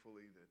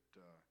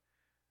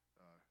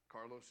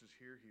Carlos is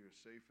here. He was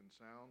safe and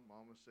sound.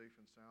 Mom was safe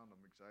and sound.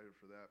 I'm excited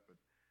for that. But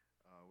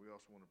we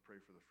also want to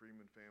pray for the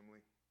Freeman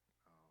family.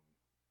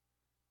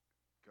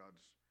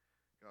 God's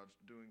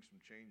doing some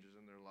changes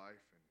in their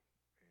life, and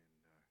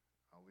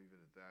I'll leave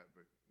it at that.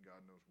 But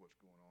God knows what's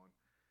going on,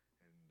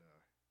 and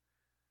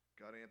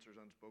God answers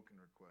unspoken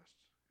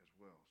requests as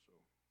well. So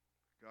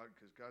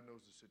because God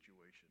knows the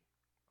situation.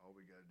 All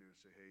we got to do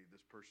is say, hey,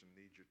 this person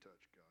needs your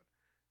touch, God.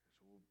 And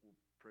so we'll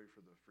pray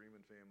for the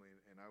Freeman family,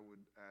 and I would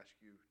ask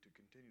you to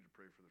continue to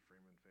pray for the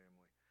Freeman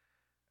family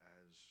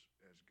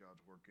as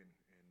God's working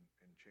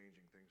and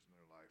changing things in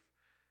their life.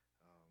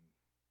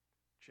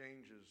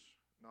 Change is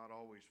not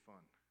always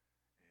fun,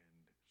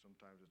 and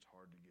sometimes it's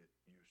hard to get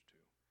used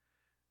to.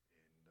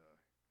 And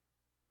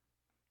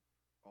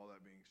all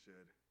that being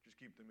said, just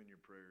keep them in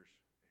your prayers,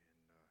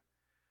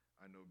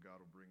 and I know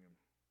God will bring them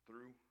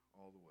through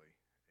all the way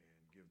and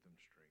give them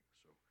strength.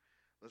 So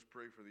let's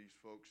pray for these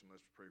folks, and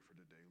let's pray for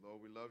today.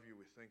 Lord, we love you.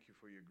 We thank you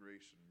for your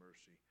grace and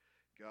mercy.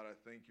 God, I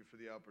thank you for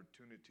the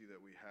opportunity that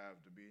we have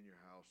to be in your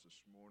house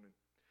this morning.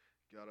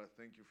 God, I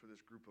thank you for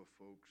this group of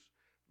folks,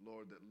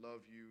 Lord, that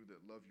love you,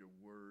 that love your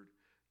word.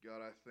 God,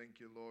 I thank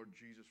you, Lord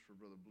Jesus, for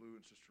Brother Blue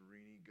and Sister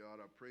Renee.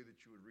 God, I pray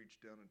that you would reach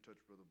down and touch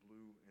Brother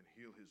Blue and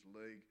heal his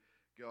leg.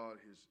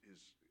 God,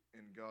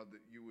 and God,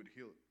 that you would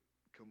heal it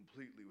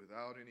completely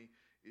without any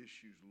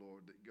issues,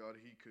 Lord, that God,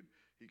 he could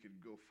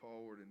go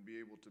forward and be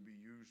able to be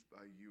used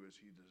by you as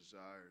he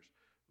desires.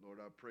 Lord,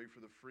 I pray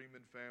for the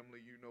Freeman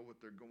family. You know what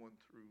they're going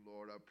through,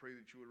 Lord. I pray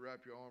that you would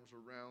wrap your arms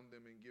around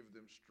them and give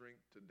them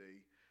strength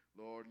today.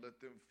 Lord, let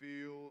them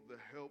feel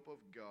the help of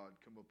God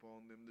come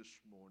upon them this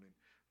morning.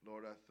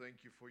 Lord, I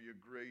thank you for your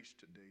grace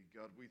today.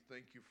 God, we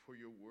thank you for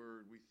your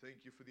word. We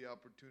thank you for the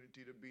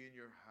opportunity to be in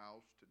your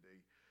house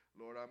today.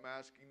 Lord, I'm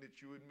asking that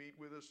you would meet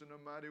with us in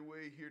a mighty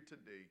way here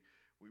today.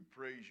 We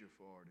praise you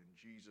for it in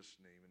Jesus'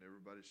 name. And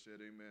everybody said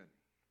amen.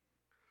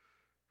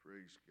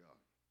 Praise God.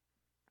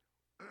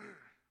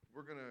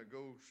 We're going to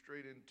go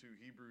straight into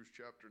Hebrews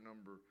chapter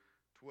number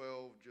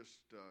 12.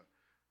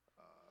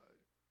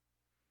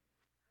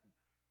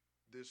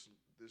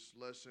 This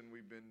lesson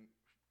we've been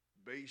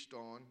based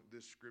on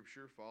this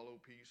scripture, follow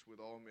peace with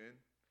all men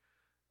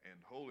and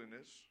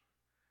holiness,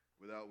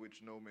 without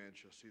which no man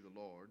shall see the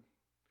Lord.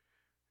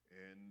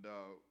 And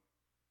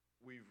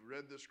we've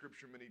read this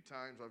scripture many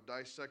times. I've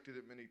dissected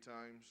it many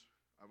times.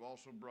 I've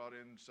also brought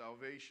in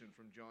salvation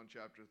from John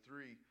chapter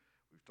 3.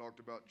 We've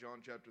talked about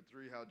John chapter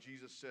 3, how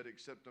Jesus said,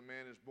 except a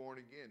man is born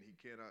again, he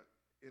cannot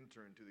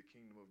enter into the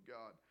kingdom of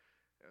God.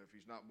 If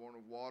he's not born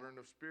of water and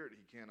of spirit,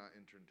 he cannot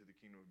enter into the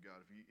kingdom of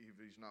God.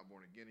 If he's not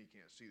born again, he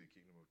can't see the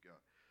kingdom of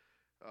God.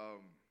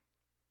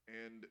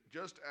 And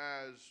just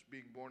as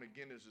being born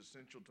again is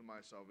essential to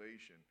my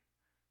salvation,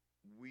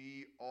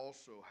 we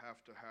also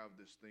have to have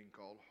this thing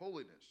called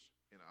holiness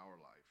in our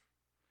life.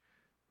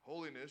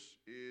 Holiness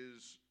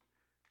is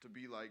to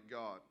be like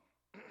God.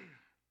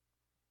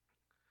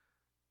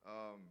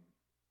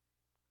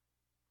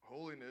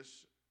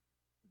 Holiness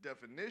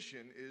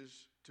definition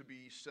is to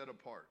be set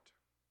apart.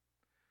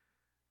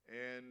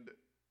 And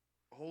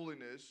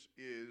holiness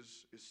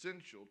is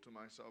essential to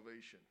my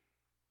salvation.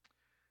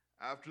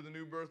 After the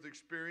new birth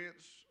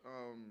experience,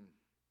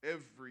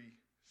 every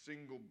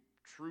single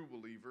true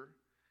believer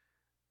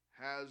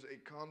has a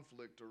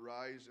conflict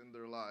arise in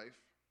their life,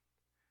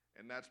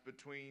 and that's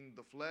between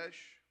the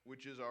flesh,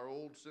 which is our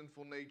old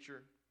sinful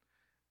nature,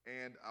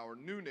 and our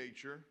new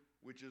nature,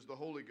 which is the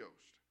Holy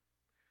Ghost.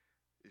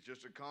 It's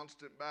just a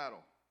constant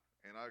battle.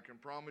 And I can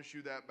promise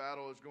you that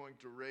battle is going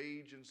to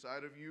rage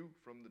inside of you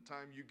from the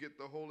time you get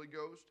the Holy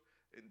Ghost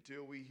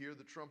until we hear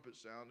the trumpet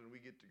sound and we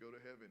get to go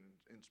to heaven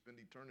and spend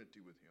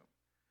eternity with him.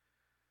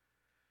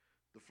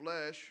 The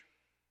flesh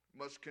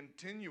must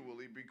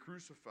continually be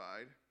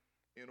crucified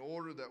in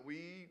order that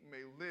we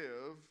may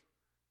live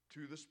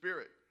to the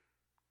Spirit,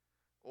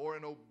 or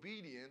in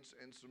obedience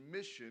and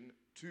submission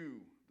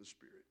to the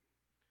Spirit.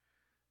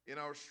 In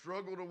our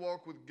struggle to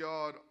walk with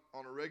God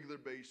on a regular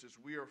basis,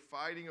 we are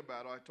fighting a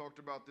battle. I talked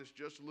about this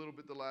just a little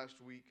bit the last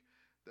week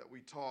that we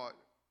taught.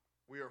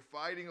 We are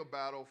fighting a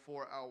battle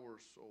for our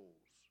souls.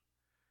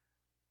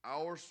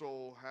 Our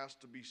soul has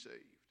to be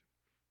saved.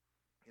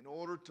 In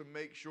order to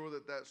make sure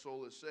that that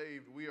soul is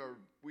saved,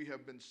 we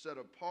have been set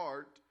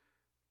apart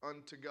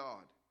unto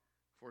God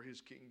for his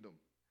kingdom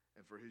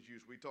and for his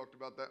use. We talked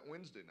about that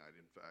Wednesday night,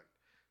 in fact.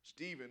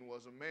 Stephen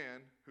was a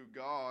man who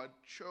God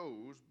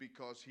chose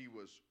because he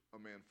was a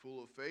man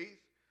full of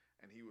faith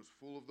and he was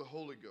full of the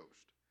Holy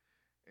Ghost.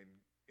 And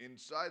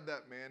inside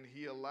that man,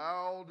 he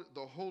allowed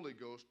the Holy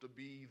Ghost to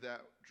be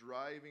that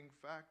driving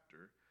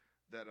factor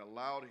that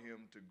allowed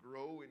him to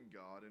grow in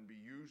God and be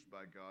used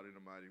by God in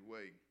a mighty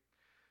way.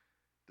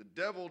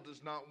 The devil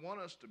does not want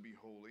us to be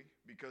holy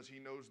because he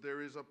knows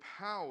there is a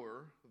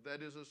power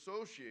that is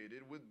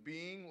associated with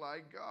being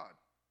like God.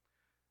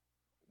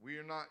 We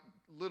are not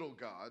little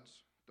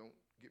gods, don't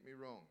get me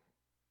wrong,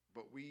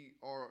 but we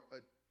are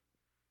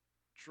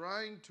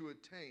trying to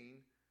attain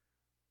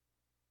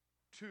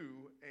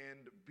to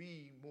and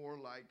be more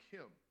like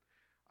him.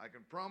 I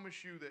can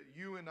promise you that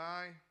you and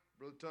I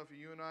Brother Tuffy,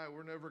 you and I,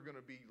 we're never going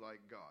to be like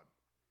God.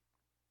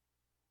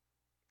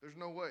 There's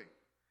no way.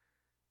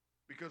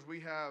 Because we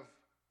have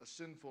a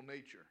sinful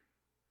nature.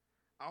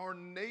 Our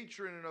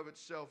nature in and of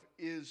itself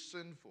is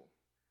sinful.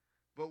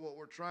 But what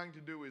we're trying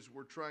to do is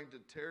we're trying to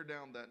tear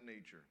down that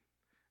nature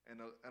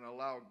and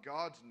allow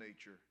God's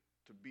nature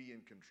to be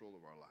in control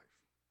of our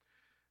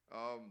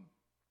life.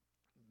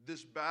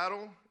 This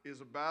battle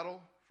is a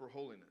battle for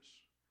holiness.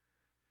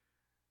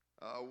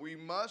 We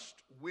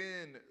must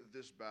win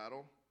this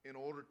battle in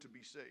order to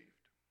be saved.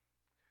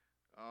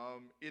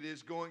 It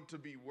is going to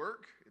be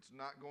work. It's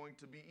not going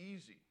to be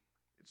easy.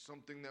 It's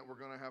something that we're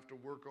going to have to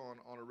work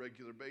on a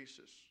regular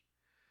basis.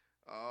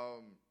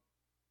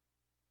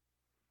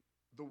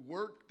 The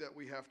work that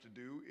we have to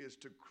do is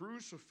to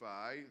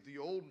crucify the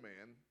old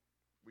man.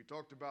 We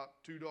talked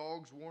about two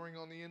dogs warring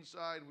on the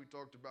inside. We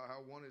talked about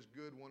how one is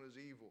good, one is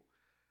evil.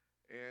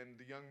 And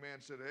the young man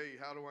said, hey,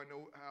 how do I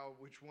know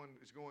which one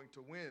is going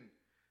to win?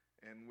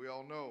 And we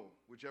all know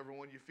whichever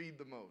one you feed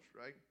the most,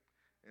 right?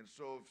 And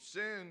so if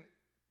sin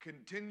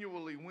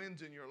continually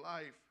wins in your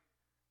life,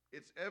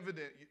 it's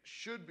evident, it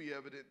should be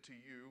evident to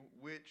you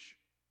which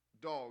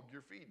dog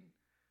you're feeding.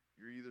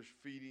 You're either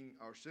feeding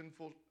our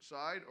sinful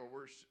side or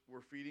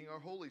we're feeding our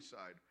holy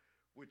side,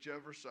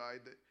 whichever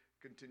side that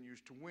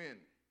continues to win.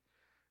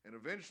 And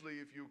eventually,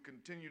 if you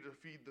continue to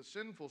feed the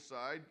sinful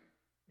side,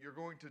 you're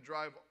going to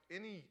drive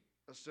any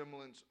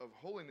semblance of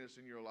holiness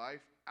in your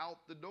life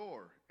out the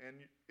door. And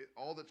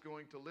all that's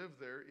going to live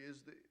there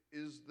is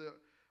the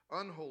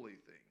unholy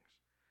things.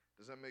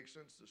 Does that make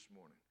sense this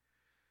morning?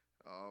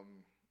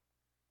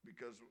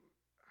 Because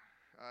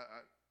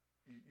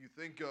you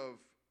think of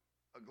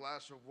a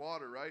glass of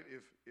water, right?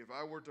 If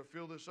I were to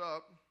fill this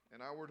up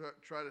and I were to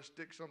try to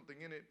stick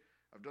something in it,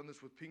 I've done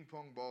this with ping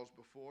pong balls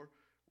before,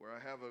 where I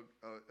have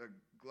a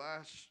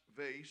glass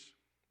vase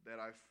that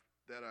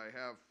I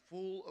have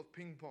full of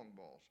ping pong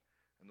balls.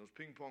 And those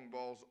ping pong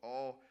balls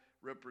all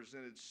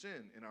represented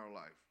sin in our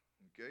life,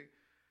 okay?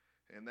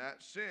 And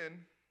that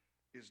sin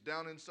is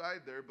down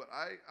inside there, but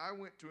I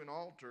went to an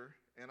altar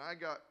and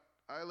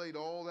I laid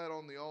all that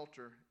on the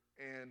altar,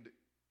 and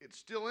it's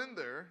still in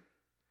there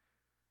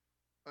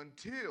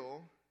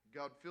until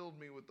God filled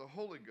me with the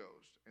Holy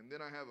Ghost. And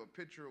then I have a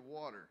pitcher of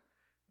water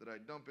that I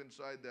dump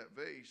inside that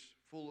vase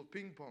full of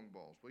ping pong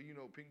balls. Well, you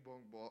know ping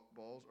pong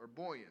balls are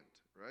buoyant,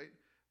 right?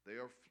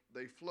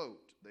 They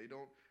float. They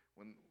don't,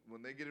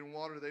 when they get in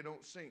water, they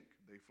don't sink.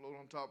 They float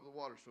on top of the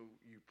water. So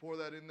you pour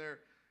that in there,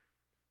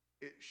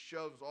 it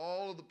shoves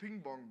all of the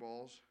ping pong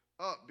balls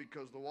up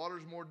because the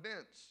water's more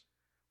dense.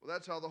 Well,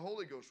 that's how the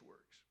Holy Ghost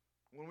works.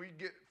 When we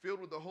get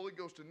filled with the Holy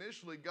Ghost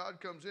initially, God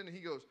comes in and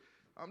he goes,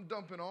 I'm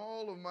dumping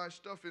all of my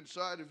stuff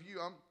inside of you.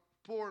 I'm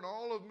pouring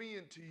all of me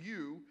into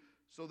you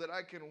so that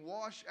I can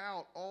wash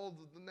out all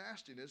the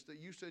nastiness that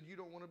you said you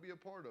don't want to be a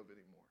part of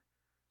anymore.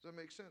 Does that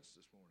make sense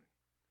this morning?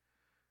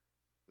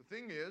 The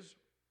thing is,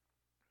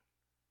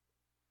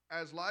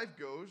 as life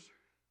goes,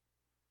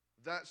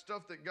 that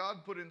stuff that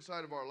God put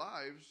inside of our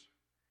lives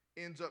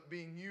ends up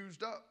being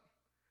used up.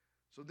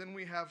 So then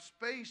we have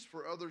space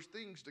for other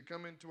things to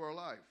come into our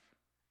life.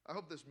 I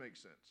hope this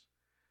makes sense.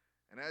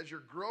 And as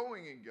you're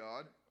growing in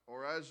God,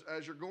 or as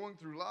you're going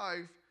through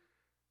life,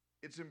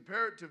 it's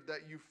imperative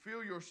that you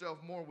fill yourself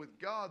more with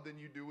God than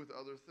you do with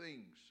other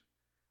things.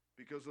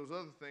 Because those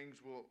other things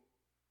will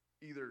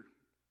either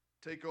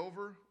take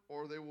over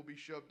or they will be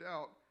shoved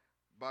out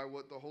by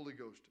what the Holy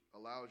Ghost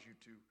allows you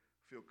to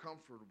feel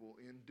comfortable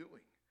in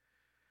doing.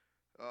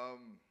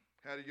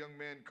 Had a young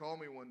man call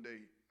me one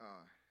day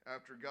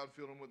after God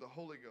filled him with the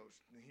Holy Ghost.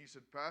 And he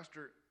said,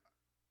 Pastor,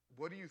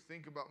 what do you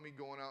think about me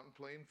going out and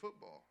playing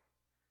football?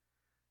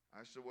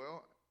 I said,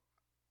 well,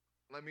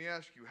 let me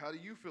ask you, how do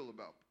you feel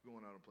about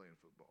going out and playing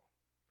football?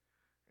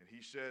 And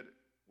he said,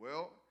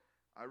 well,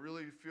 I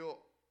really feel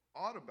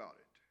odd about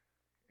it.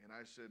 And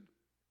I said,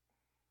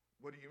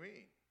 what do you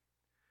mean?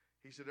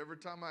 He said, every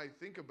time I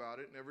think about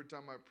it and every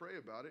time I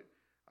pray about it,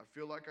 I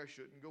feel like I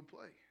shouldn't go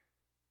play.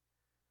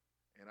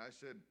 And I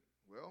said,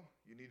 well,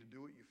 you need to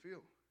do what you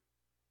feel.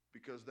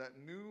 Because that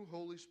new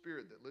Holy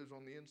Spirit that lives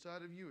on the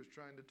inside of you is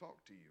trying to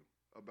talk to you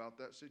about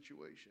that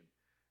situation.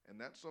 And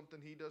that's something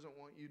he doesn't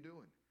want you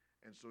doing.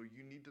 And so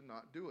you need to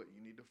not do it.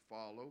 You need to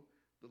follow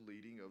the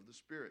leading of the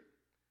Spirit.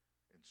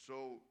 And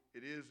so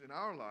it is in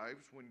our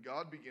lives, when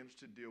God begins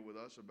to deal with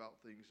us about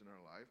things in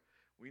our life,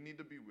 we need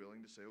to be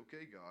willing to say,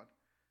 okay, God,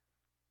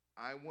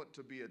 I want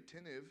to be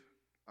attentive.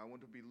 I want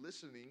to be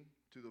listening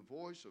to the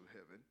voice of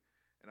heaven.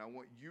 And I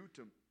want you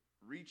to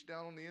reach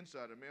down on the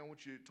inside of me. I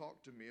want you to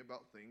talk to me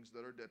about things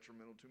that are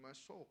detrimental to my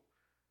soul.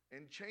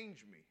 And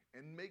change me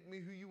and make me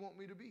who you want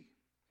me to be.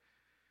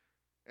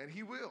 And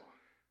he will.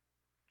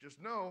 Just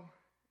know,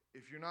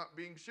 if you're not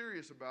being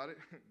serious about it,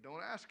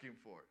 don't ask him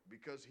for it,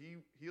 because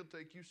he'll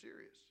take you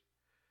serious.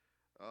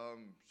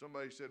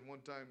 Somebody said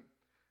one time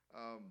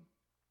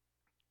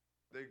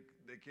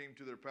they came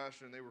to their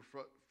pastor and they were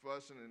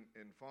fussing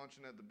and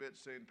faunching at the bit,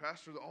 saying,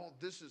 Pastor, all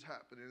this is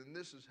happening and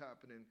this is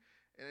happening,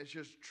 and it's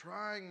just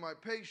trying my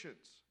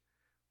patience.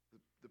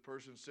 The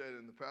person said,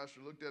 and the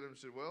pastor looked at him and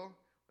said, well,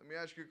 let me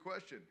ask you a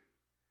question.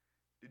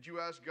 Did you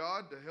ask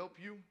God to help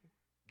you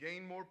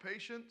gain more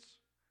patience?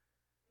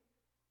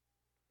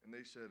 And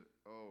they said,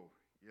 oh,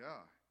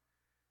 yeah.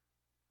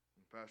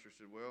 And the pastor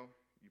said, well,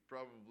 you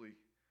probably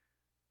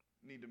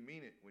need to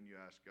mean it when you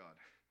ask God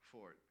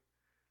for it.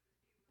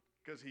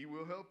 Because He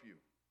will help you.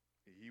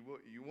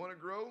 You want to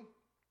grow?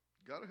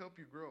 God will help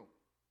you grow.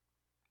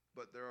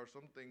 But there are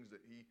some things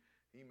that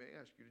He may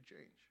ask you to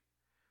change.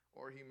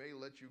 Or He may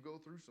let you go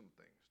through some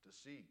things to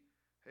see,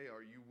 hey,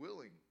 are you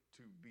willing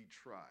to be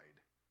tried?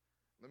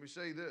 Let me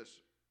say this.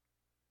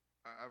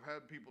 I've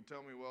had people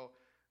tell me, well,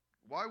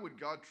 why would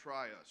God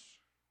try us?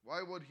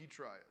 Why would He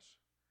try us?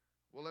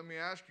 Well, let me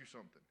ask you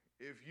something.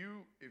 If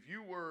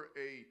you were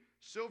a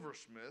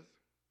silversmith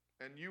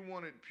and you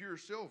wanted pure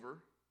silver,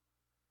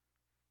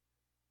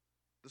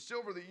 the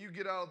silver that you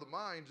get out of the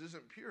mines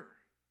isn't pure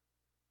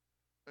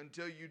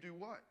until you do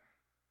what?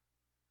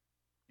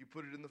 You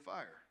put it in the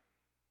fire.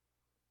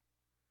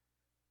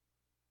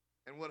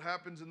 And what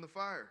happens in the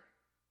fire?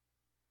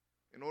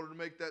 In order to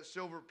make that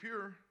silver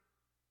pure,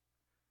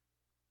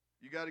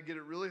 you got to get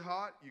it really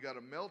hot. You got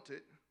to melt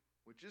it,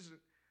 which isn't,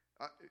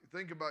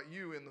 think about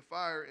you in the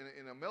fire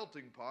in a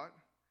melting pot.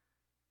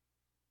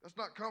 That's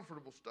not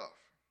comfortable stuff.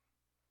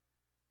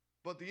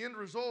 But the end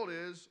result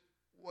is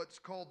what's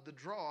called the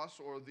dross,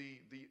 or the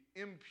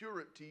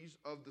impurities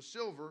of the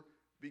silver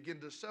begin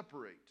to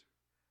separate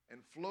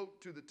and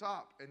float to the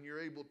top, and you're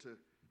able to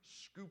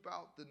scoop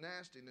out the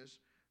nastiness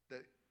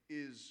that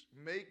is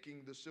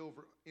making the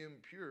silver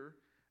impure.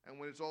 And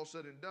when it's all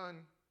said and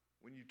done,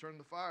 when you turn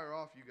the fire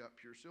off, you got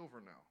pure silver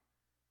now.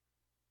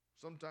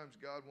 Sometimes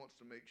God wants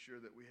to make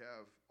sure that we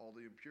have all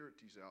the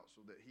impurities out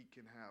so that He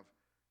can have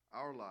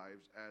our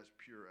lives as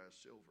pure as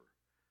silver.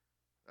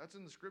 That's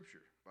in the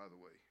scripture, by the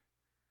way.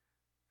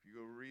 If you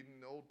go reading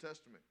the Old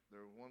Testament,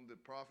 there one of the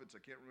prophets,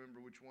 I can't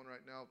remember which one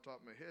right now off the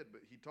top of my head,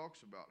 but he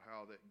talks about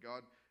how that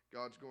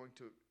God's going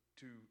to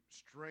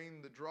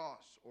strain the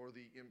dross or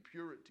the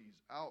impurities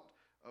out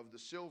of the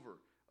silver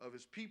of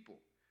His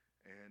people.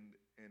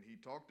 And he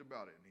talked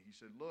about it, and he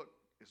said, look,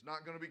 it's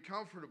not going to be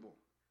comfortable,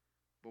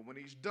 but when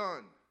He's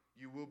done,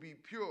 you will be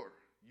pure.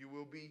 You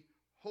will be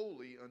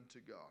holy unto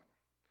God.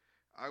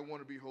 I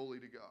want to be holy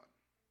to God.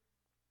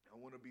 I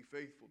want to be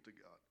faithful to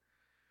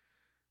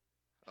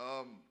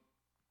God.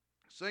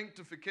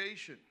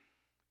 Sanctification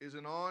is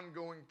an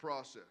ongoing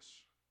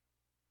process.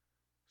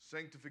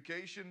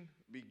 Sanctification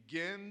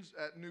begins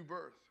at new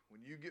birth.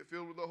 When you get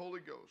filled with the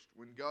Holy Ghost,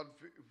 when God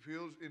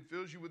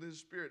fills you with His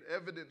Spirit,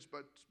 evidenced by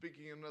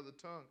speaking in another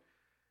tongue.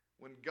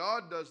 When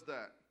God does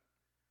that,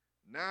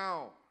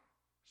 now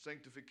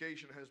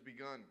sanctification has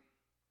begun.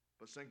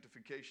 But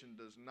sanctification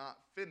does not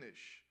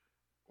finish,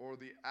 or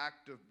the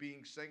act of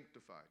being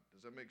sanctified.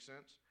 Does that make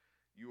sense?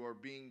 You are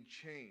being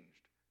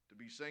changed. To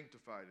be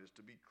sanctified is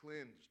to be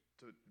cleansed,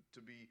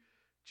 to be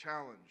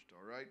challenged,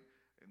 all right?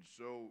 And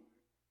so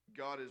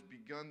God has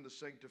begun the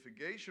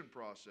sanctification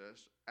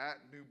process at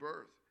new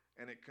birth,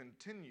 and it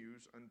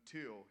continues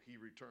until He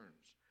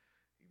returns.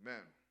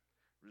 Amen.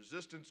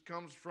 Resistance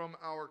comes from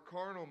our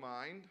carnal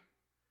mind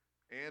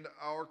and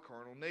our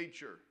carnal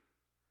nature.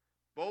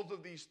 Both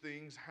of these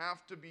things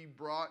have to be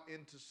brought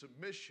into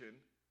submission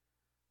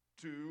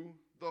to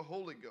the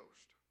Holy Ghost.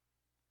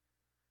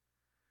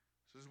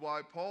 This is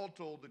why Paul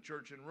told the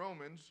church in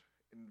Romans,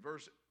 in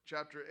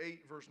chapter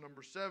 8, verse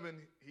number 7,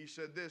 he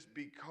said this,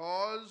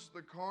 because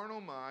the carnal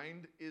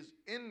mind is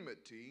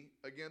enmity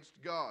against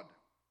God,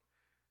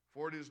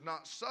 for it is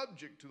not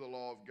subject to the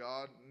law of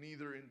God,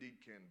 neither indeed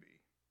can be.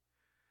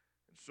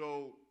 And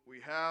so we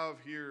have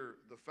here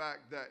the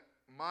fact that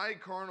my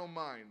carnal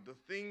mind, the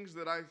things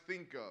that I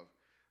think of,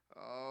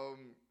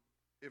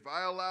 if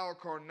I allow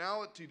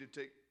carnality to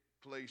take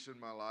place in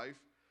my life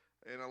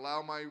and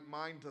allow my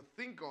mind to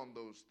think on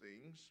those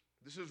things,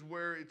 this is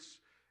where it's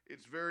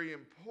very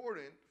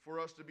important for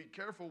us to be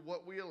careful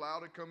what we allow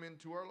to come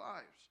into our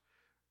lives,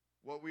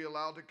 what we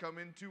allow to come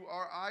into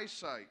our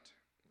eyesight,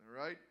 all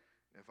right?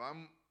 If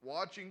I'm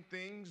watching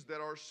things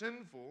that are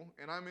sinful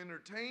and I'm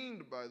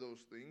entertained by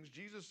those things,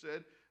 Jesus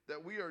said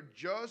that we are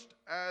just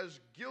as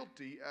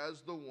guilty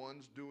as the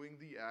ones doing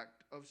the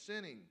act of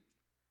sinning.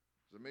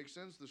 Does that make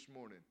sense this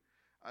morning?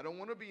 I don't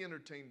want to be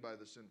entertained by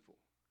the sinful.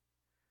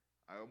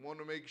 I want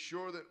to make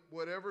sure that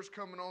whatever's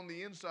coming on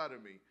the inside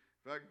of me.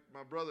 In fact,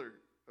 my brother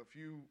a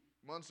few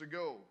months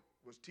ago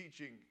was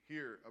teaching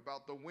here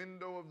about the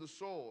window of the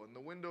soul. And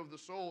the window of the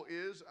soul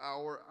is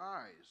our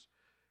eyes.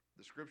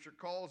 The scripture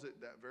calls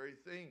it that very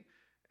thing.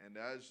 And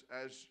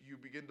as you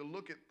begin to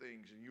look at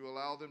things and you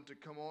allow them to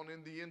come on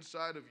in the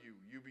inside of you,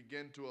 you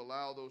begin to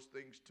allow those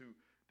things to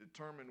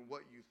determine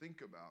what you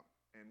think about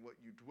and what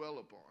you dwell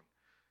upon.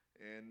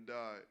 And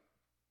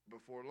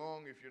before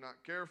long, if you're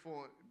not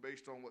careful,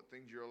 based on what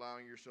things you're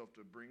allowing yourself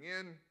to bring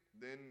in,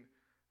 then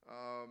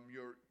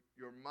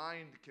your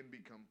mind can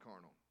become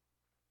carnal.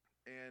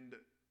 And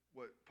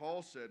what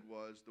Paul said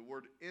was the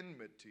word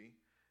enmity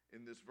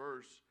in this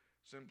verse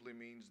simply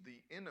means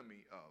the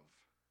enemy of.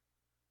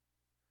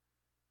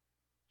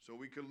 So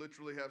we could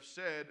literally have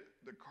said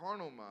the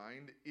carnal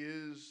mind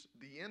is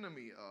the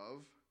enemy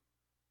of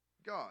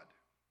God.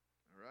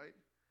 All right?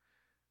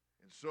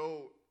 And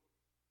so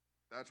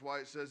that's why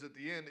it says at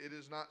the end, it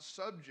is not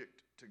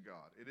subject to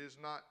God. It is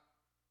not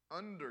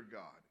under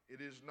God.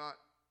 It is not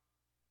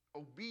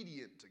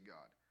obedient to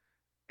God.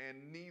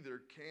 And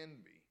neither can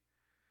be.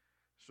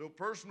 So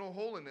personal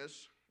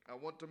holiness, I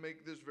want to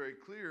make this very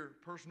clear,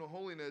 personal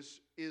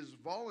holiness is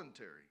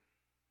voluntary.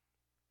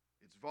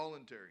 It's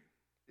voluntary.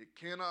 It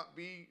cannot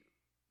be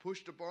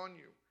pushed upon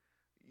you.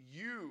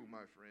 You,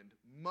 my friend,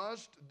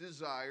 must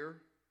desire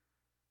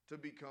to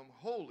become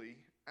holy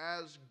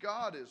as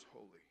God is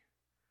holy.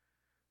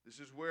 This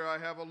is where I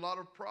have a lot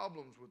of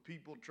problems with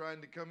people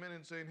trying to come in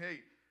and saying, hey,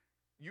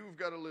 you've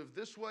got to live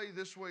this way,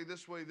 this way,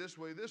 this way, this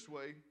way, this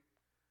way.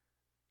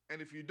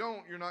 And if you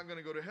don't, you're not going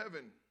to go to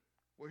heaven.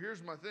 Well,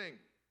 here's my thing.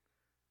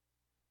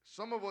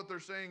 Some of what they're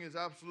saying is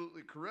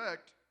absolutely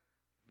correct,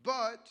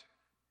 but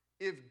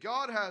if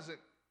God hasn't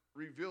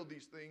revealed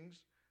these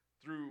things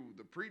through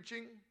the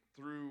preaching,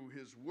 through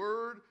His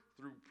Word,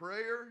 through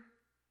prayer,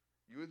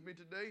 you with me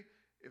today?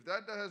 If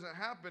that hasn't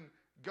happened,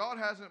 God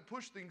hasn't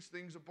pushed these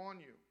things upon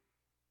you.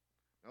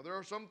 Now, there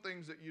are some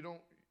things that you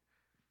don't,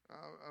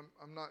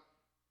 I'm not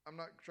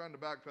trying to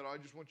backpedal. I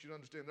just want you to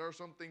understand there are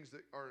some things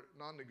that are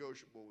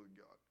non-negotiable with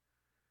God.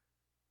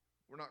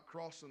 We're not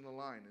crossing the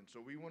line. And so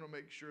we want to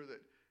make sure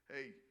that,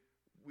 hey,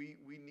 we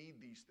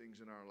need these things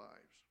in our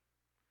lives.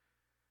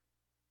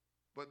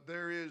 But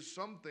there is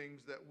some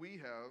things that we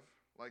have,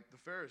 like the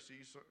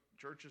Pharisees,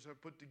 churches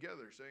have put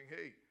together saying,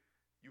 hey,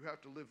 you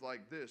have to live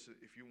like this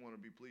if you want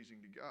to be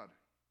pleasing to God.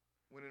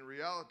 When in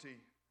reality,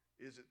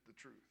 is it the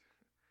truth?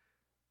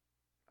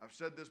 I've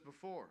said this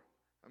before.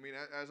 I mean,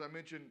 as I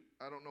mentioned,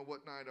 I don't know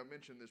what night I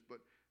mentioned this, but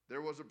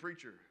there was a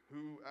preacher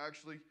who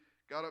actually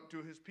got up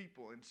to his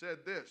people and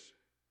said this.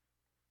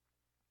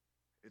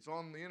 It's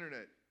on the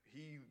internet.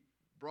 He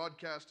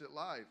broadcast it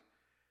live.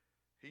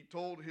 He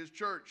told his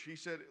church, he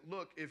said,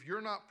 look, if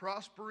you're not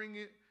prospering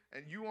it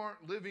and you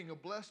aren't living a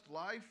blessed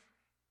life,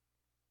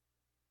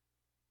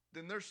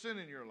 then there's sin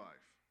in your life.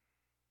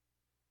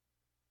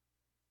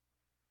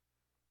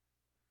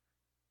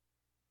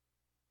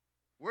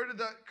 Where did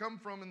that come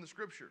from in the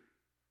scripture?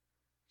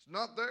 It's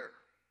not there.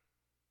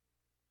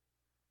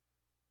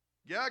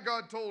 Yeah,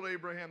 God told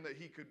Abraham that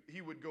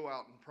he would go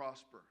out and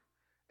prosper,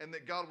 and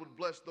that God would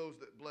bless those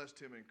that blessed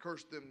him and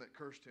curse them that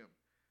cursed him.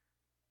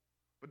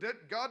 But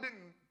that God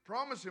didn't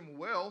promise him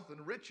wealth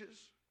and riches.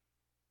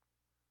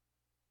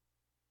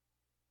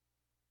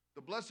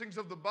 The blessings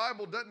of the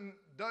Bible doesn't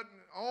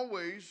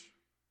always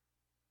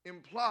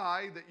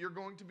imply that you're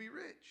going to be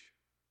rich.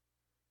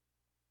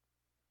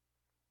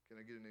 Can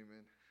I get an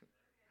amen?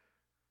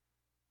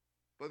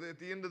 But at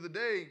the end of the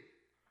day,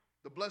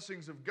 the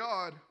blessings of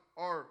God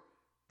are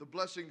the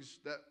blessings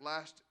that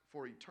last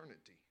for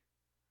eternity.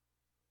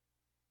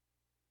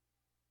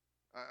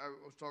 I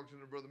was talking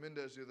to Brother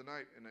Mendez the other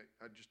night, and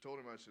I just told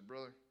him, I said,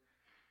 brother,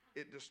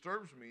 it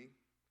disturbs me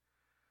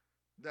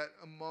that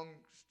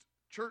amongst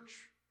church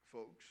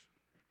folks,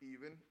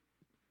 even,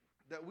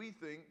 that we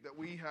think that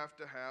we have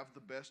to have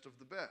the best of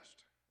the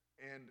best.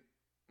 And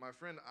my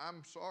friend,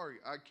 I'm sorry,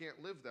 I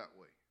can't live that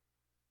way.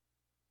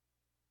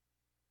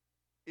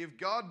 If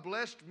God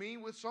blessed me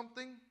with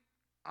something,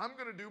 I'm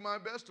going to do my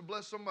best to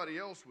bless somebody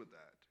else with that.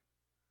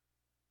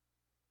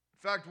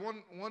 In fact,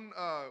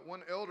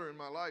 one elder in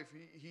my life,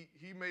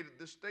 he made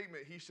this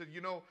statement. He said,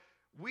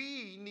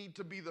 we need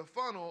to be the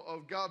funnel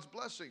of God's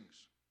blessings.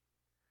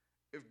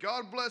 If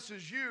God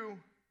blesses you,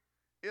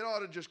 it ought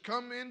to just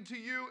come into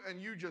you and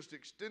you just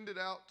extend it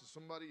out to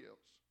somebody else.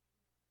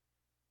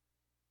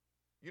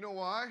 You know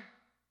why?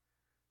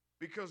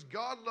 Because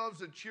God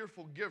loves a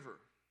cheerful giver.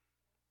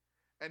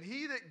 And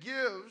he that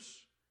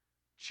gives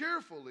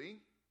cheerfully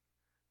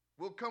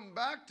will come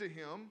back to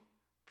him,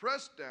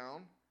 pressed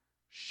down,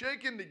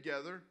 shaken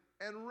together,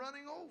 and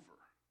running over.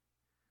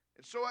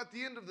 And so at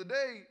the end of the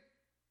day,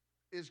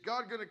 is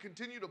God going to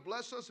continue to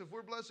bless us if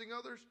we're blessing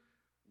others?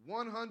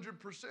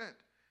 100%.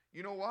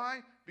 You know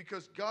why?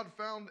 Because God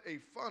found a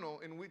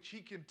funnel in which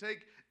he can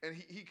take and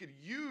he could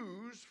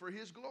use for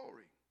his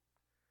glory.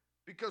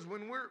 Because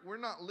when we're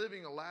not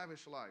living a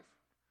lavish life,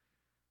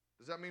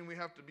 does that mean we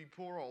have to be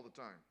poor all the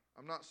time?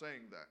 I'm not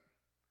saying that.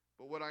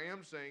 But what I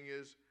am saying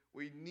is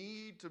we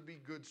need to be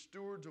good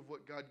stewards of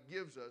what God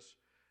gives us.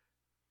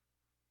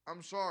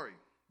 I'm sorry,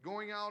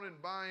 going out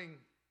and buying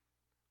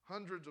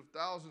hundreds of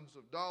thousands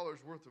of dollars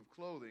worth of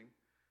clothing,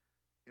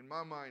 in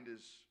my mind,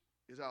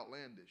 is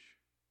outlandish.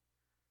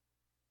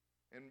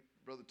 And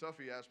Brother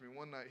Tuffy asked me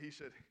one night, he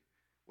said,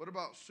 what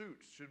about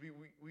suits? Should we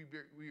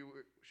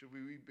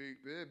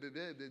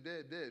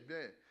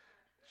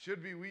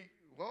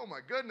oh my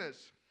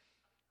goodness.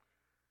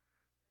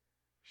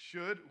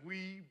 Should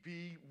we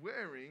be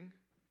wearing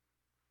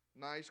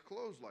nice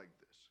clothes like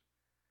this?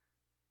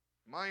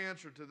 My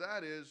answer to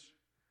that is,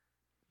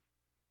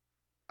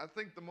 I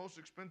think the most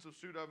expensive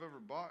suit I've ever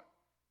bought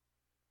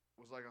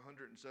was like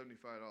 $175.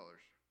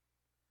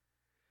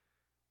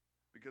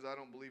 Because I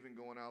don't believe in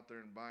going out there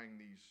and buying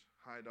these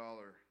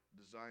high-dollar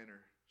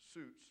designer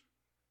suits.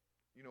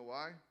 You know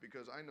why?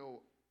 Because I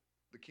know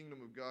the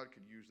kingdom of God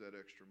could use that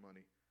extra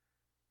money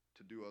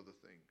to do other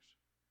things.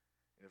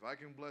 And if I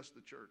can bless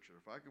the church, or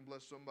if I can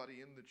bless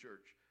somebody in the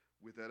church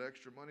with that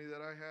extra money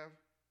that I have,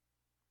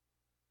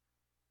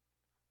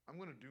 I'm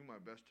going to do my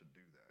best to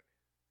do that.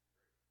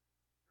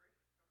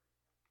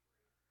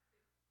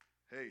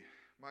 Hey,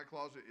 my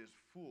closet is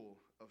full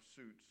of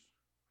suits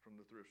from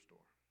the thrift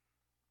store.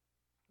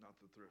 Not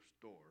the thrift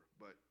store,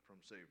 but from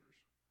Savers.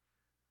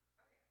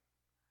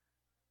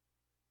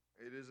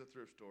 It is a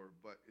thrift store,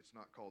 but it's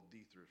not called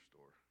the thrift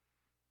store.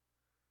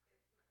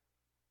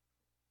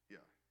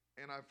 Yeah.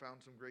 And I found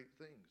some great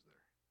things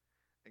there.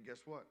 And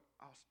guess what?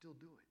 I'll still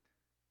do it.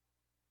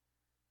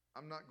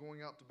 I'm not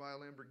going out to buy a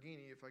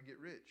Lamborghini if I get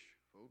rich,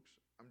 folks.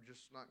 I'm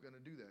just not going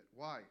to do that.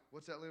 Why?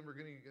 What's that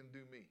Lamborghini going to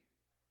do me?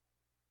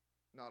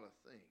 Not a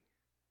thing.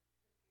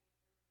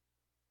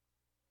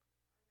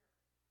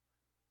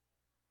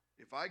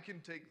 If I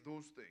can take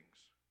those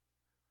things,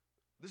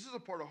 this is a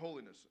part of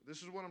holiness.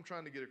 This is what I'm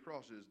trying to get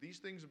across is these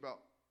things about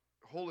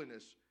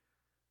holiness.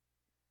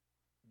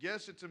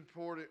 Yes, it's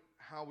important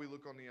how we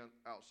look on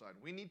the outside.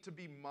 We need to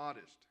be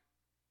modest.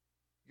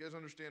 You guys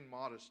understand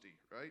modesty,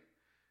 right?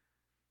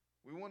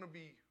 We want to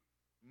be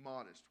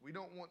modest. We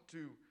don't want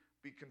to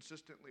be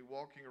consistently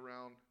walking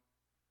around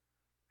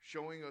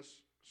showing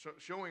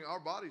our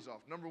bodies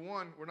off. Number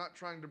one, we're not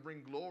trying to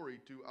bring glory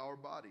to our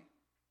body.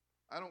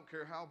 I don't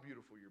care how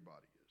beautiful your body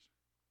is.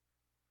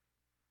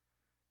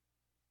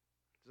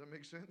 Does that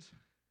make sense?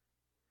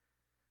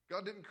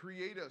 God didn't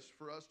create us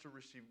for us to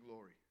receive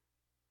glory.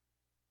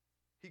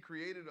 He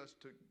created us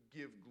to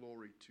give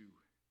glory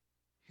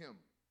to Him.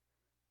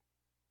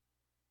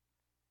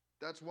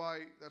 That's why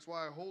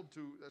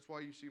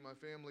you see my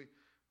family,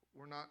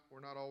 we're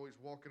not always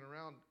walking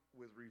around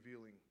with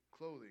revealing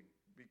clothing,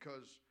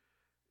 because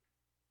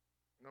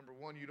number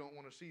one, you don't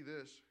want to see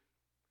this.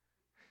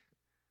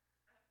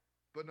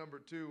 But number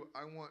two,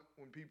 I want,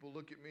 when people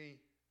look at me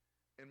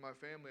and my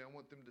family, I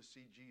want them to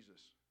see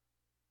Jesus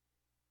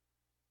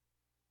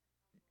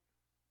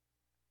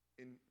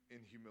in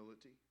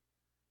humility.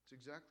 It's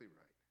exactly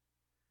right.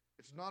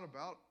 It's not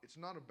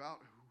about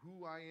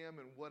who I am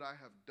and what I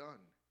have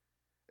done.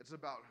 It's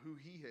about who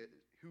He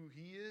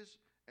is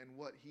and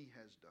what He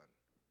has done.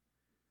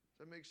 Does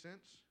that make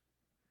sense?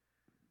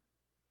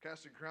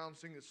 Casting Crowns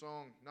sing a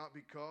song, not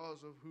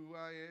because of who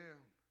I am,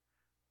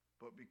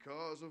 but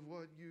because of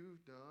what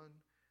you've done.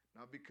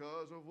 Not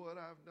because of what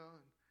I've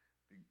done,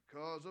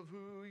 because of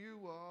who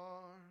you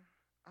are.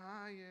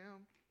 I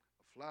am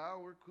a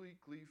flower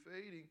quickly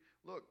fading.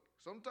 Look,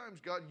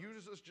 sometimes God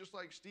uses us just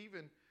like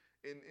Stephen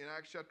in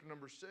Acts chapter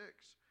number 6.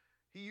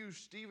 He used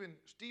Stephen.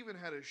 Stephen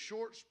had a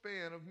short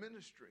span of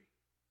ministry.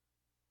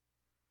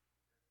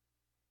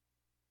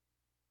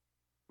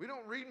 We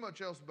don't read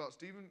much else about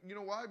Stephen. You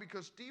know why?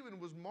 Because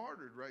Stephen was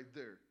martyred right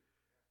there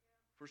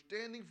for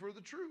standing for the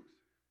truth.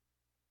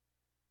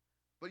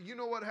 But you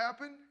know what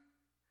happened?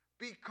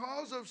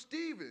 Because of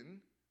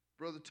Stephen,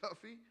 Brother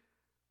Tuffy,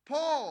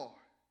 Paul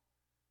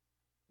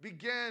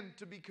began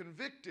to be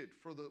convicted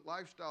for the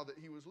lifestyle that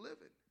he was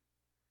living.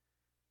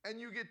 And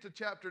you get to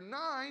chapter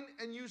 9,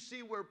 and you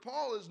see where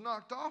Paul is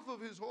knocked off of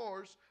his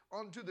horse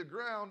onto the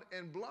ground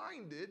and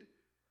blinded.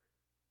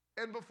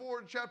 And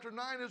before chapter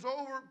 9 is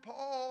over,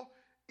 Paul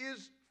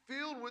is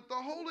filled with the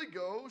Holy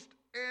Ghost,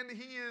 and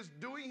he is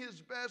doing his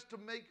best to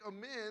make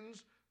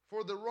amends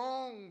for the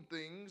wrong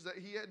things that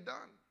he had done.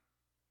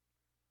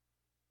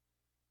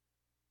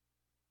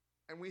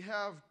 And we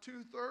have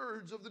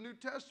 2/3 of the New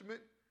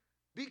Testament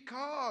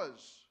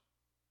because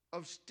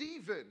of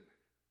Stephen,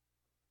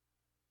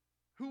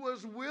 who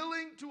was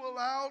willing to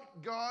allow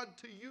God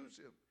to use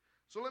him.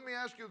 So let me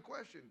ask you a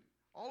question.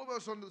 All of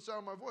us under the sound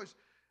of my voice,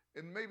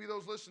 and maybe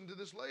those listen to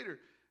this later,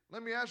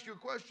 let me ask you a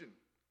question.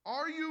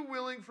 Are you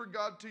willing for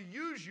God to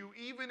use you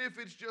even if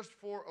it's just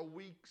for a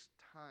week's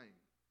time?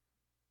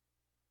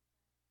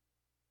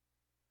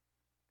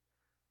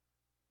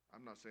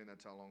 I'm not saying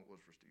that's how long it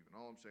was for Stephen.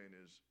 All I'm saying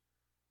is,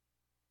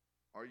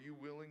 are you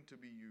willing to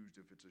be used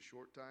if it's a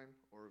short time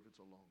or if it's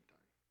a long time?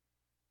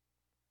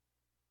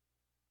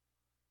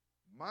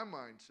 My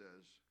mind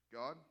says,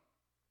 God,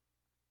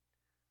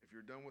 if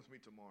you're done with me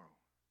tomorrow,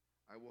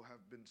 I will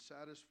have been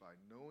satisfied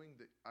knowing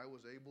that I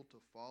was able to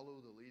follow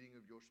the leading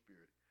of your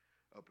Spirit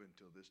up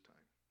until this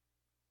time.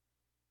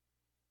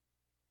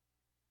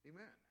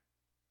 Amen.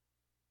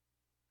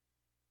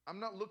 I'm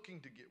not looking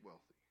to get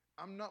wealthy.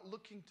 I'm not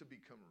looking to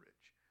become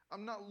rich.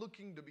 I'm not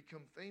looking to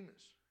become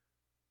famous.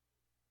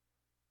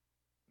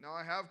 Now,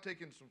 I have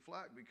taken some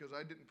flack because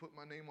I didn't put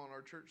my name on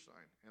our church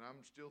sign, and I'm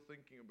still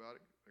thinking about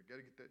it. I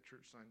got to get that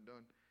church sign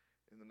done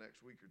in the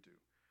next week or two.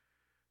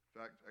 In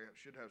fact, I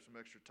should have some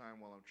extra time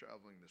while I'm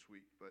traveling this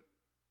week. But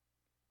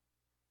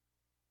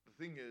the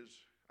thing is,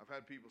 I've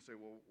had people say,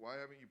 well, why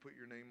haven't you put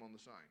your name on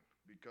the sign?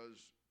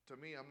 Because to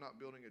me, I'm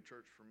not building a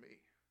church for me.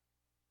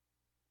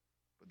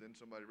 But then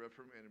somebody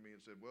reprimanded me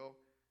and said, well,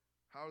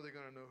 how are they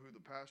going to know who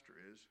the pastor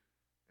is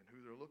and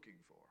who they're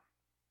looking for?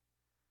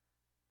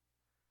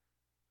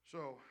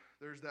 So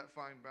there's that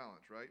fine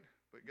balance, right?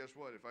 But guess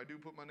what? If I do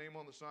put my name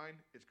on the sign,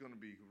 it's going to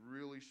be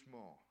really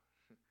small.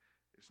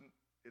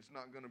 It's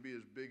not going to be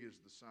as big as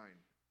the sign,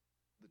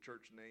 the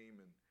church name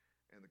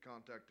and the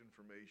contact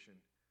information.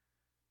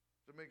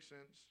 Does that make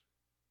sense?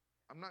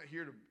 I'm not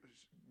here to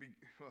be,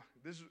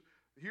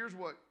 here's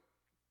what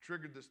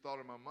triggered this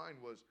thought in my mind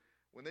was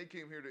when they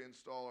came here to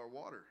install our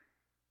water.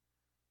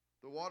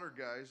 The water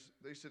guys,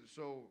 they said,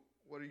 so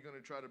what are you going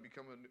to try to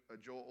become a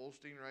Joel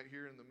Osteen right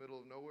here in the middle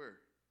of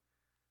nowhere?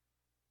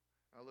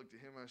 I looked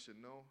at him, I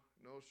said, no,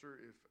 sir,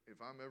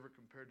 if I'm ever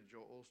compared to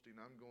Joel Osteen,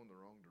 I'm going the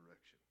wrong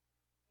direction.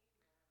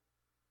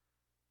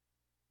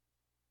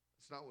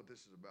 It's not what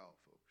this is about,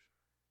 folks.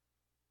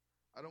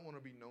 I don't want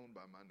to be known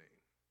by my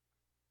name.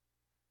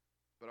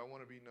 But I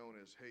want to be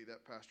known as, hey,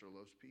 that pastor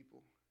loves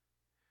people.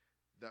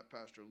 That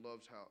pastor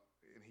loves how,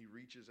 and he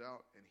reaches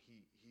out and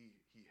he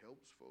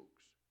helps folks.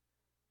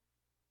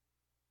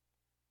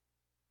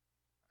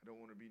 I don't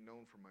want to be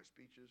known for my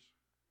speeches.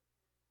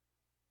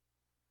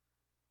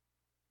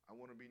 I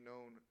want to be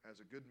known as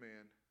a good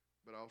man,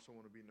 but I also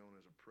want to be known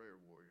as a prayer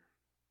warrior.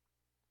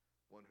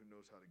 One who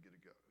knows how to get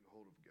a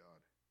hold of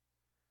God.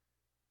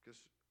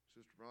 Because,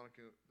 Sister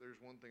Veronica, there's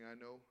one thing I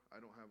know. I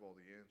don't have all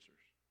the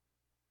answers.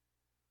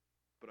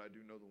 But I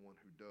do know the one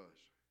who does.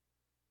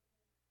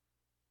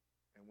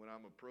 And when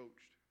I'm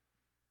approached,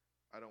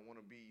 I don't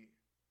want to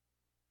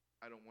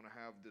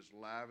have this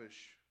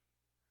lavish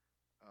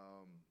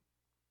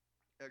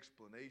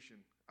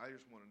explanation. I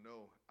just want to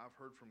know I've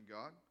heard from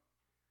God,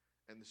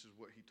 and this is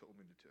what he told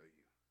me to tell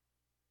you.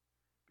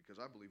 Because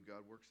I believe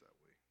God works that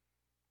way.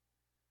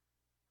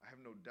 I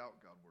have no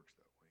doubt God works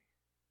that way.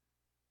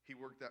 He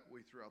worked that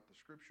way throughout the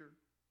scripture.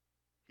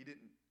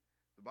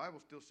 The Bible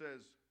still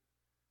says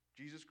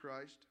Jesus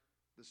Christ,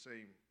 the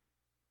same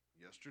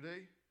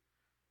yesterday,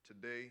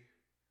 today,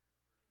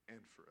 and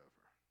forever.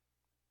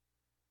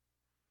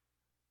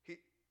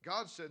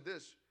 God said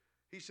this.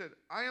 He said,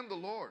 I am the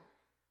Lord.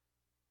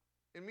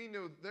 In me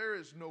there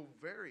is no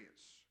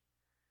variance.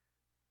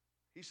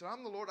 He said,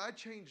 I'm the Lord, I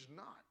change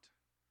not.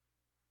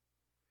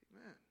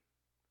 Amen.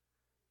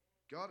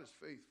 God is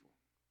faithful.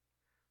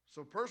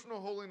 So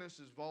personal holiness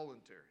is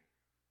voluntary.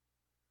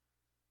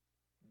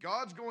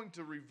 God's going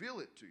to reveal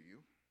it to you.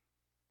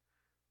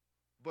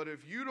 But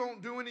if you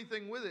don't do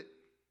anything with it,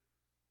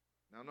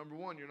 now number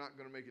one, you're not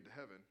going to make it to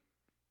heaven.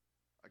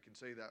 I can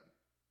say that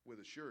with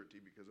a surety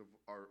because of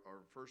our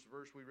first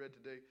verse we read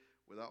today.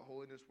 Without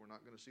holiness, we're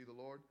not going to see the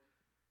Lord.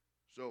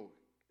 So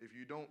if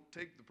you don't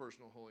take the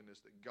personal holiness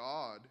that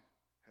God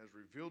has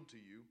revealed to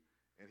you,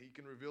 and he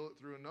can reveal it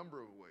through a number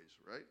of ways,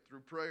 right?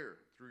 Through prayer,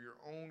 through your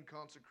own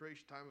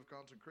consecration, time of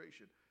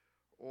consecration.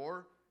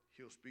 Or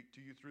he'll speak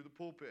to you through the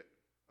pulpit.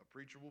 A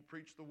preacher will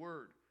preach the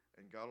word,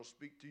 and God will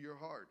speak to your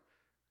heart.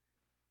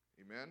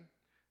 Amen?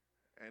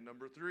 And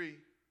number 3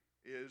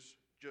 is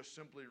just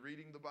simply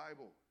reading the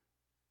Bible.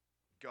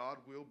 God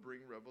will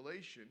bring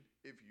revelation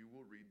if you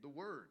will read the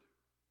word.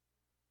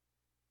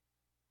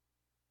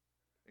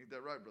 Ain't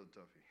that right, Brother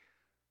Tuffy?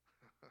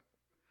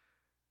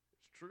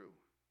 It's true.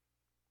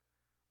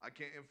 I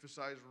can't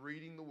emphasize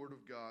reading the word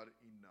of God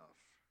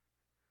enough.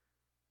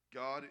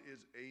 God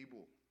is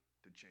able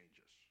to change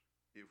us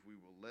if we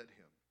will let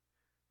him.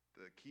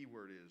 The key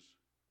word is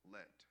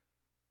let.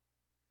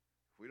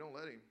 If we don't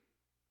let him,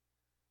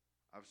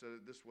 I've said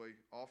it this way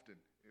often.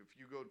 If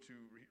you go to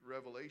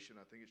Revelation,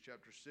 I think it's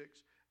chapter 6,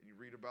 and you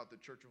read about the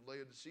church of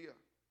Laodicea.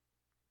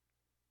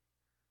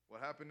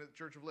 What happened at the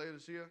church of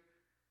Laodicea?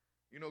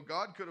 You know,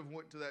 God could have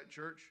went to that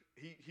church.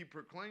 He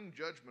proclaimed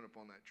judgment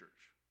upon that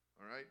church.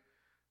 All right?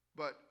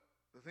 But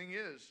the thing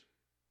is,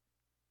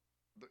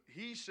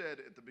 he said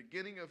at the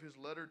beginning of his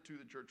letter to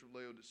the church of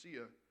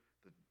Laodicea,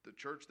 the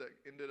church that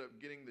ended up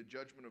getting the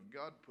judgment of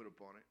God put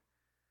upon it,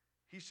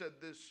 he said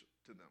this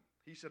to them.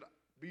 He said,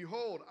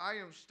 behold, I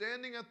am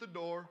standing at the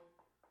door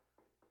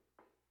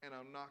and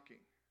I'm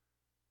knocking.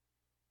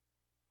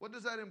 What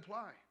does that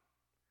imply?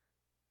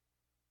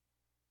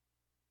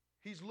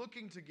 He's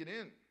looking to get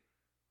in.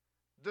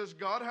 Does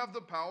God have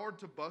the power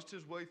to bust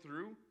his way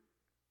through?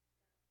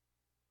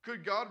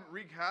 Could God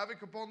wreak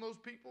havoc upon those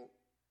people?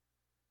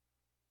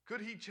 Could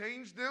he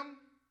change them?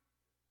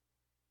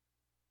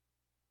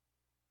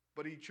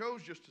 But he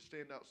chose just to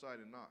stand outside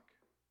and knock.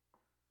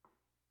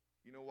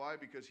 You know why?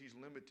 Because he's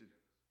limited.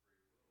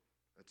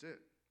 That's it.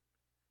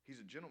 He's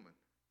a gentleman.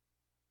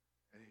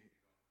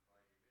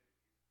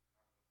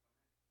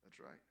 That's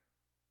right.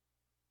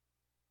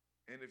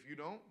 And if you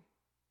don't,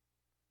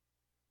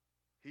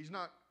 he's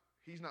not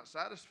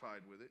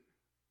satisfied with it.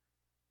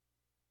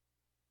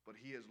 But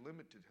he has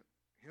limited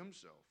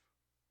himself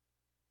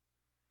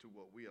to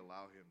what we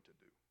allow him to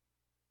do.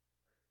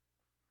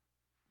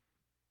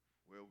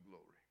 Well,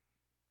 glory.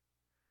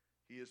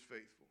 He is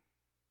faithful.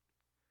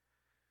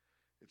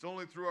 It's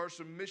only through our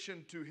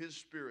submission to his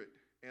Spirit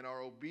and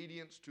our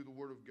obedience to the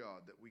Word of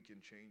God that we can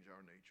change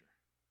our nature.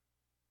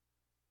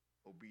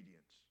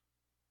 Obedience.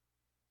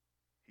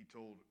 He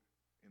told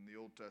in the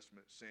Old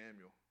Testament,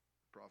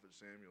 prophet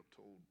Samuel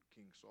told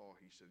King Saul,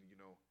 he said, you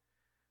know,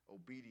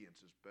 obedience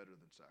is better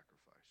than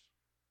sacrifice.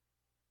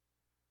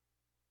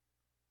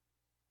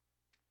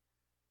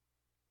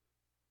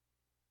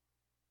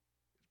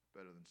 It's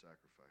better than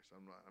sacrifice.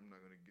 I'm not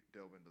going to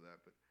delve into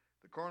that, but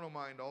the carnal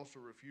mind also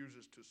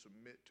refuses to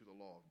submit to the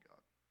law of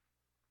God.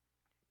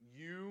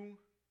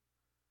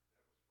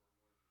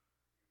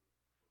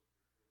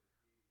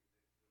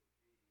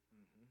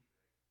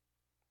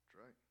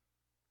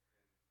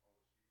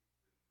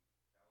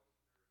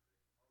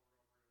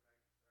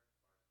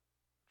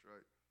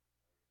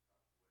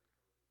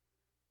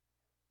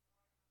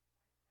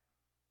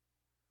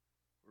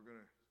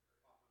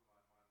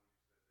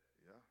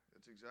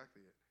 That's exactly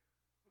it.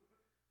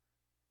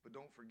 But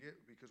don't forget,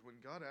 because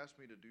when God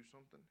asks me to do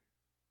something,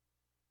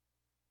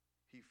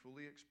 He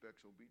fully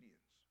expects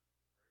obedience.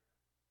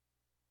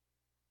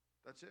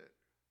 That's it.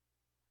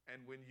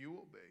 And when you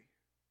obey,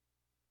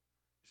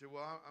 you say,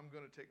 "Well, I'm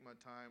going to take my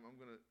time.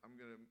 I'm going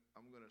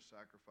to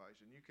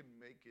sacrifice," and you can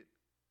make it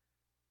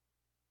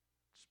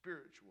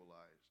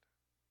spiritualized.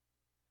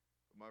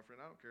 But my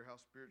friend, I don't care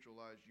how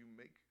spiritualized you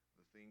make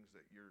the things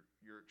that your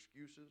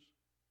excuses.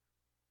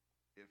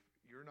 If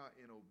you're not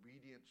in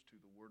obedience to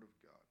the Word of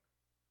God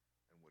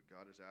and what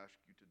God has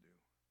asked you to do,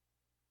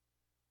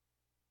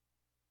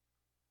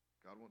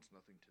 God wants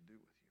nothing to do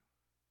with you.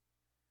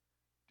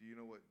 Do you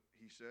know what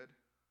He said?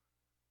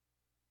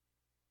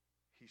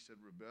 He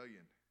said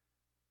rebellion.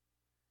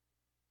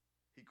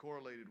 He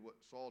correlated what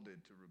Saul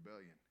did to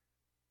rebellion.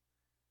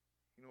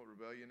 You know what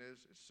rebellion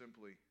is? It's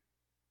simply,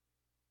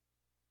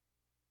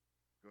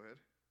 go ahead,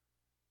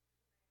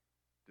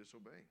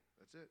 disobeying.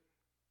 That's it.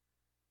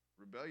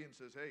 Rebellion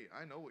says, hey,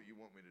 I know what you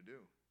want me to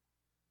do,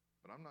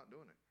 but I'm not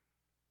doing it.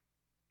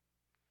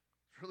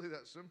 It's really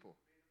that simple.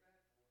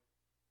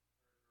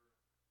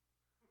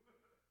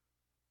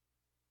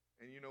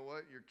 And you know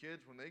what? Your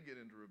kids, when they get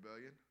into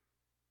rebellion,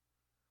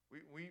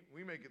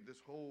 we make it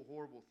this whole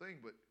horrible thing.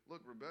 But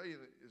look,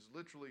 rebellion is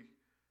literally,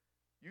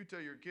 you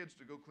tell your kids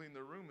to go clean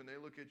their room and they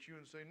look at you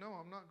and say, no,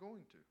 I'm not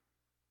going to.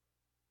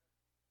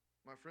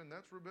 My friend,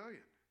 that's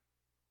rebellion.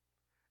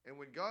 And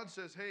when God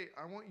says, hey,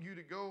 I want you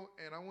to go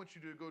and I want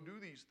you to go do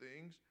these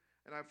things,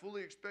 and I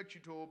fully expect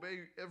you to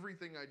obey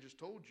everything I just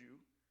told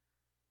you,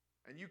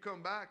 and you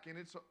come back and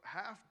it's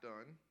half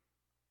done,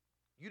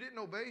 you didn't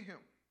obey Him.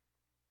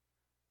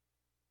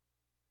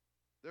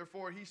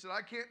 Therefore, He said,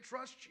 I can't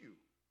trust you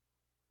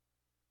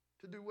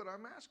to do what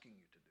I'm asking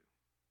you to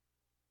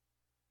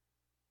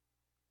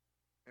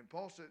do. And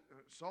Paul said,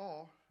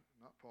 Saul,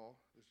 not Paul,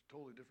 this is a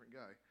totally different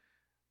guy,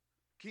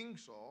 King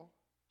Saul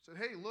said,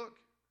 hey,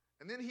 look.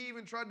 And then he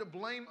even tried to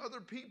blame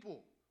other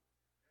people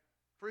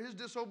for his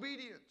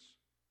disobedience.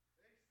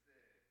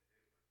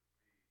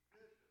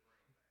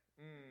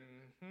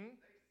 Mm-hmm.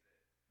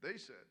 They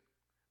said,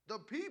 the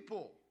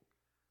people,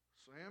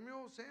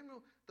 Samuel,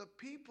 the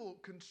people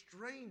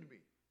constrained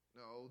me.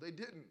 No, they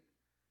didn't.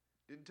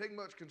 Didn't take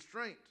much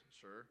constraint,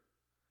 sir.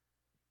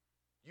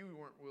 You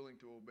weren't willing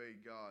to obey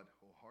God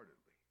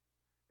wholeheartedly.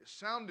 It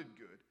sounded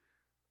good.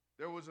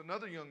 There was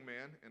another young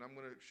man, and I'm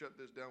going to shut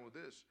this down with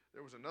this.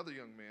 There was another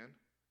young man.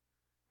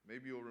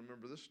 Maybe you'll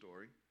remember this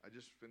story. I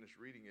just finished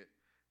reading it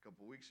a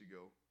couple weeks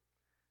ago,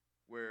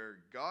 where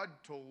God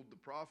told the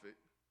prophet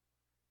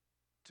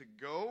to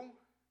go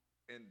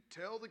and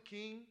tell the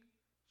king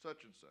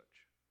such and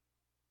such.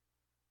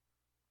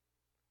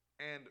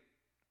 And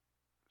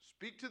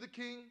speak to the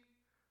king,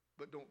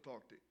 but don't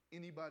talk to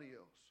anybody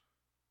else.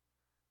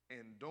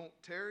 And don't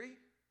tarry,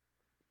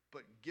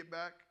 but get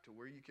back to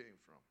where you came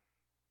from.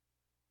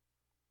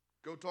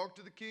 Go talk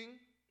to the king,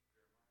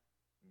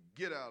 and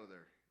get out of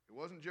there. It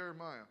wasn't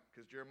Jeremiah,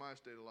 because Jeremiah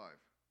stayed alive.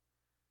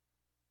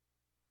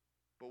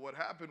 But what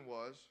happened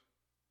was,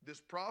 this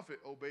prophet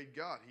obeyed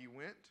God. He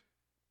went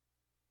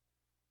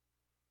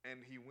and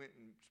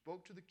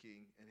spoke to the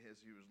king, and as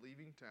he was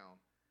leaving town,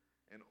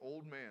 an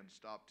old man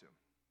stopped him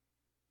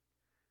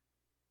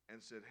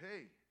and said,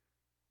 hey,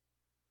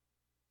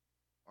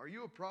 are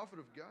you a prophet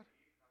of God?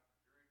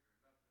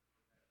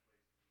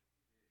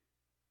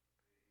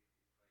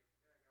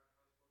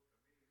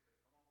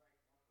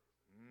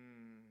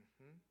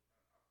 Mm-hmm.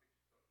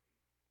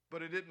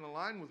 But it didn't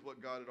align with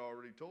what God had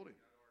already told him.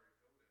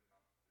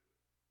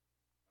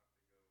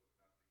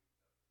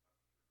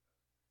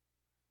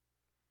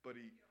 But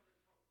he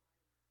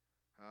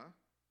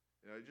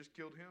just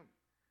killed him.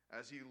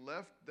 As he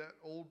left that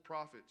old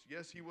prophet,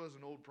 yes, he was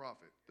an old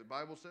prophet. The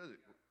Bible says it.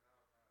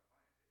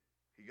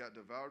 He got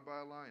devoured by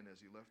a lion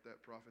as he left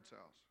that prophet's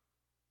house.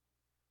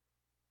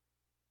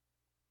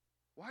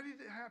 Why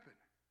did it happen?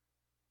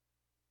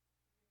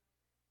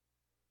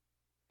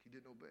 He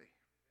didn't obey.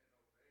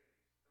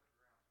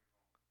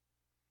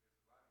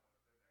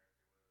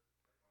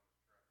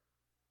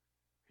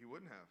 He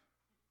wouldn't have.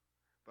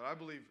 But I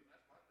believe...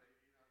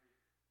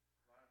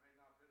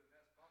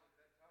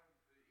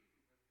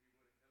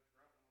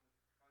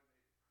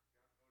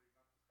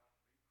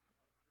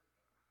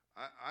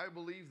 I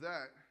believe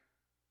that,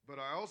 but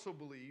I also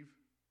believe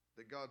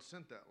that God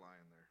sent that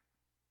lion there.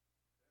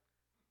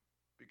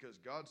 Because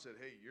God said,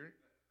 hey, you're...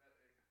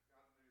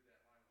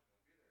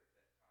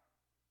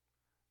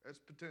 That's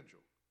potential.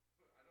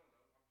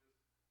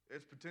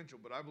 It's potential,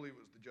 but I believe it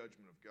was the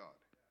judgment of God.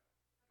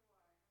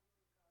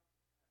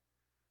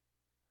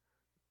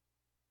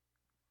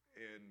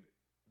 And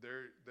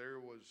there's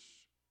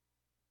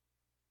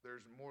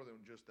more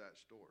than just that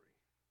story.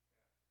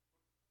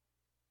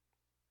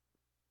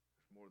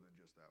 There's more than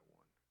just that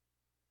one.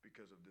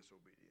 Because of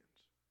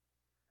disobedience.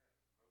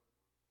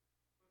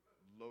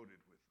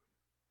 Loaded with them.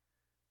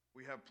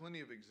 We have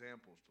plenty of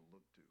examples to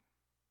look to.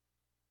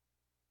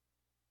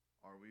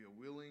 Are we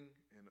willing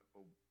and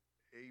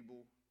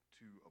able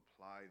to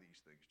apply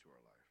these things to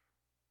our life?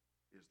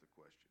 Is the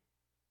question.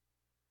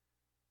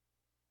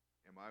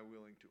 Am I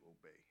willing to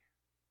obey?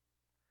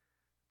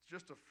 It's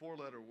just a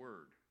 4-letter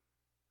word,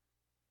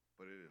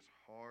 but it is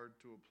hard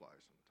to apply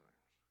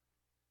sometimes.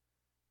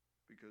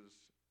 Because,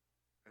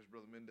 as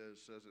Brother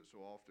Mendez says it so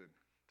often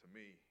to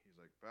me, he's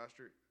like,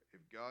 Pastor, if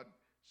God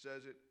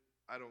says it,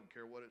 I don't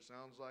care what it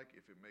sounds like.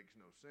 If it makes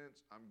no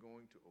sense, I'm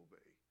going to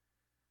obey.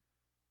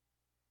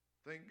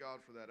 Thank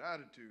God for that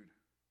attitude.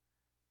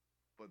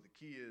 But the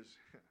key is,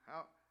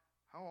 how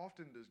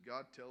often does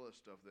God tell us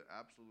stuff that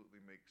absolutely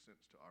makes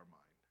sense to our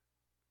mind?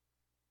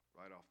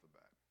 Right off the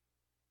bat.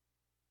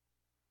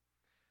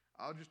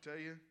 I'll just tell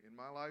you, in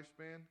my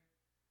lifespan,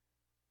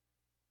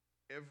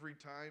 every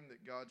time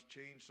that God's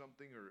changed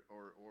something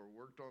or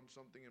worked on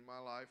something in my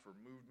life or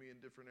moved me in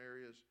different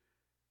areas,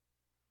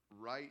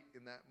 right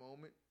in that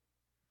moment,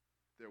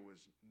 there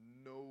was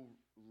no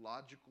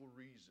logical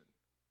reason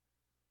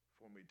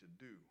for me to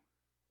do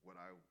what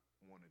I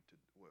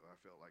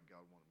felt like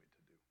God wanted me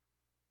to do.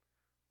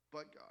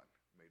 But God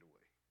made a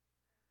way.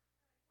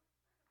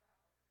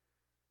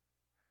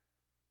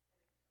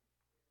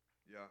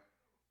 Yeah.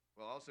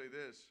 Well, I'll say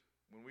this.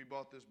 When we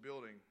bought this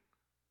building,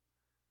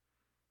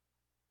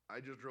 I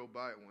just drove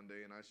by it one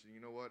day and I said, you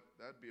know what?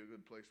 That'd be a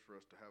good place for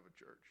us to have a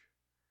church.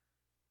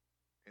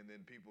 And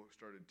then people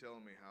started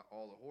telling me how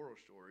all the horror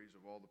stories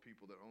of all the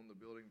people that owned the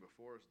building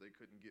before us, they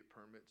couldn't get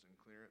permits and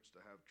clearance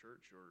to have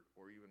church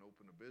or even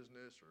open a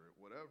business or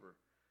whatever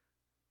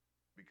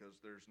because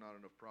there's not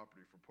enough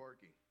property for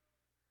parking.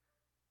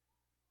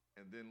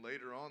 And then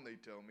later on they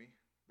tell me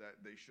that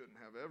they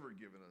shouldn't have ever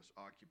given us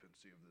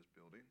occupancy of this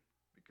building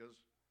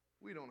because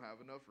we don't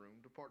have enough room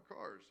to park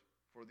cars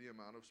for the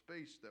amount of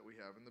space that we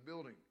have in the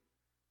building.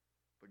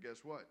 But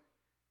guess what?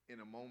 In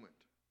a moment,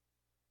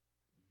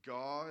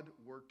 God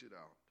worked it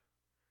out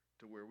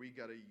to where we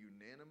got a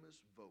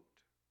unanimous vote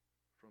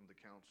from the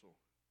council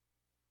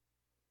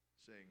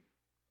saying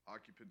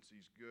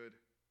occupancy's good.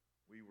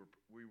 We were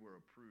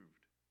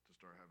approved to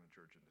start having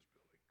church in this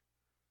building.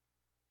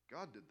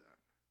 God did that.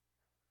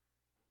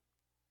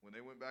 When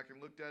they went back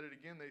and looked at it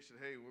again, they said,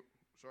 hey,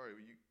 sorry,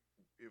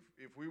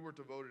 if we were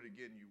to vote it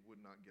again, you would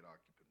not get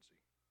occupancy.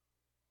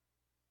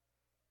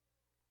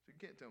 So you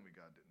can't tell me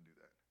God didn't do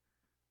that.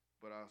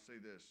 But I'll say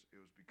this, it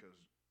was because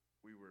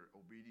we were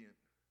obedient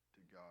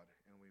to God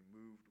and we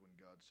moved when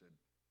God said,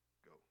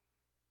 go.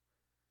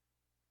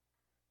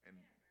 And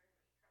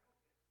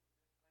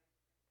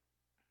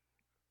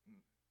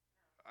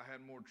I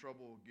had more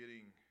trouble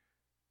getting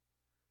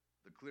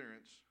the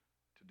clearance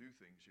to do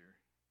things here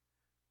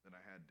than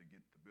I had to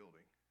get the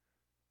building.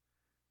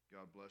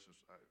 God bless us.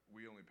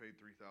 We only paid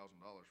 $3,000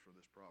 for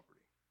this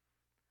property.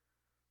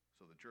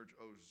 So the church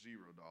owes $0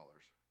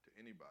 to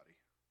anybody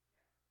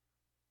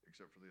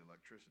except for the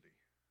electricity.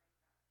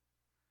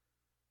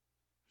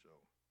 So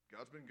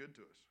God's been good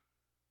to us.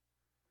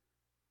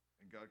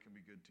 And God can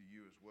be good to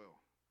you as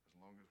well, as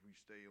long as we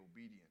stay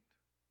obedient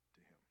to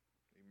him.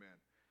 Amen.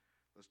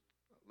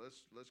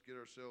 Let's get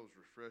ourselves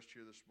refreshed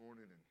here this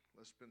morning, and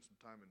let's spend some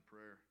time in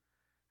prayer.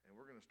 And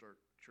we're going to start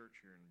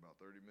church here in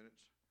about 30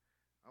 minutes.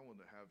 I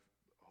want to have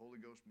the Holy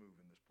Ghost move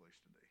in this place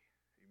today.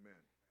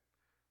 Amen.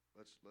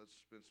 Let's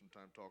spend some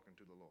time talking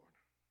to the Lord.